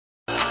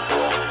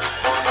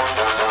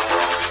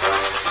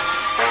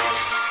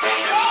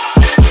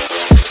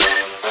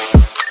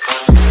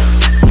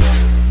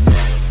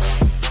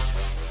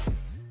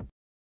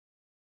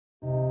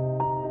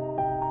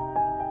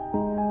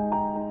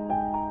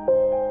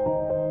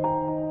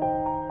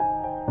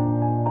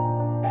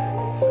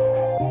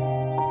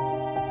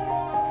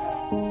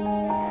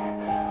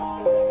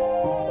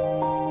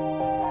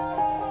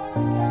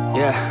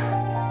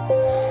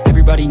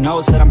Everybody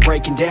knows that I'm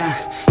breaking down.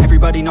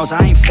 Everybody knows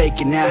I ain't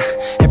faking now.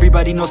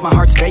 Everybody knows my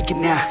heart's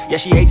vacant now. Yeah,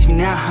 she hates me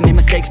now, I made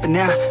mistakes, but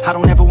now I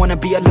don't ever wanna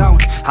be alone.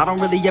 I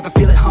don't really ever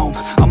feel at home.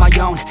 On my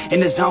own, in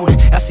the zone,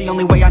 that's the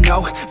only way I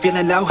know.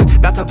 Feeling low,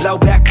 about to blow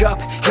back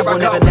up. Here I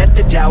won't ever let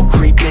the doubt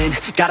creep in.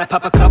 Gotta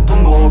pop a couple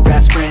more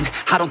aspirin.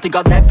 I don't think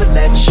I'll ever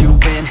let you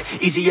in.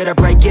 Easier to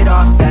break it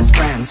off best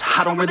friends.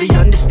 I don't really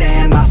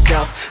understand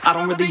myself. I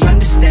don't really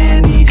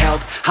understand, need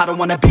help. I don't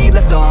wanna be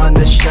left on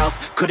the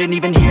shelf. Couldn't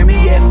even hear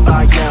me if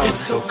I yelled.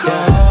 It's so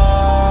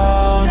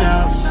cold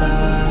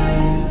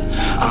outside,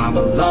 I'm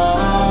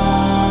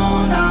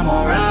alone, I'm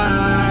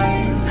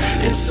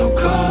alright. It's so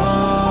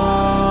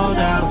cold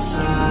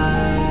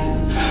outside,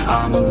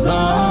 I'm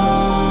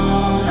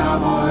alone,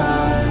 I'm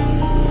alright.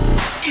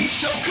 It's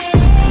so cold.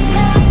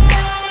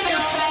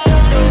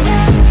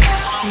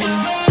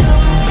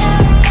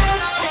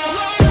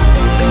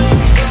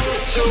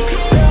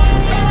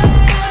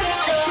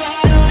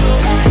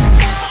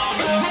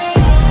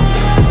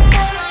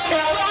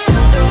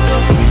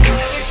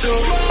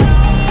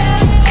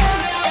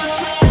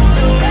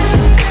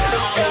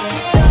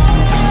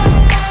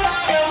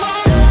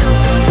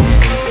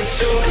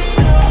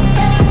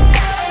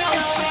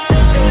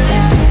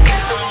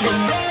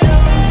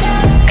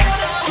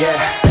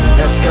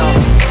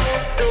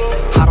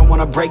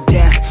 Break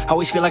down,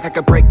 always feel like I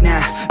could break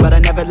now, but I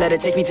never let it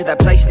take me to that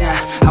place now.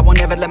 I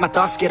won't ever let my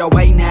thoughts get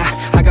away now.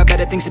 I got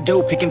better things to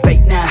do, picking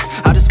fate now.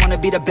 I just wanna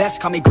be the best,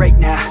 call me great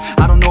now.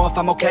 I don't know if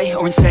I'm okay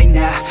or insane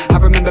now. I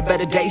remember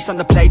better days on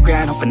the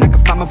playground, hoping I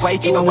can find my way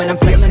to even when I'm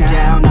feeling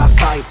down, I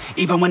fight,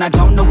 even when I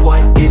don't know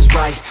what is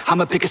right.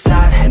 I'ma pick a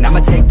side, and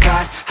I'ma take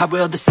pride. I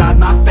will decide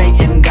my fate,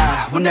 and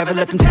I will never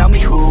let them tell me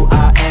who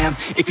I am.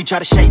 If you try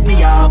to shape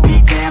me, I'll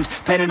be damned.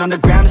 Planet on the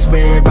ground is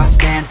where I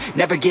stand.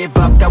 Never give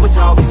up, that was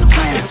always the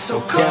plan. It's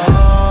so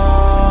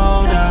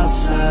cold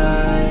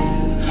outside,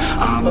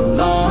 I'm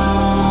alone.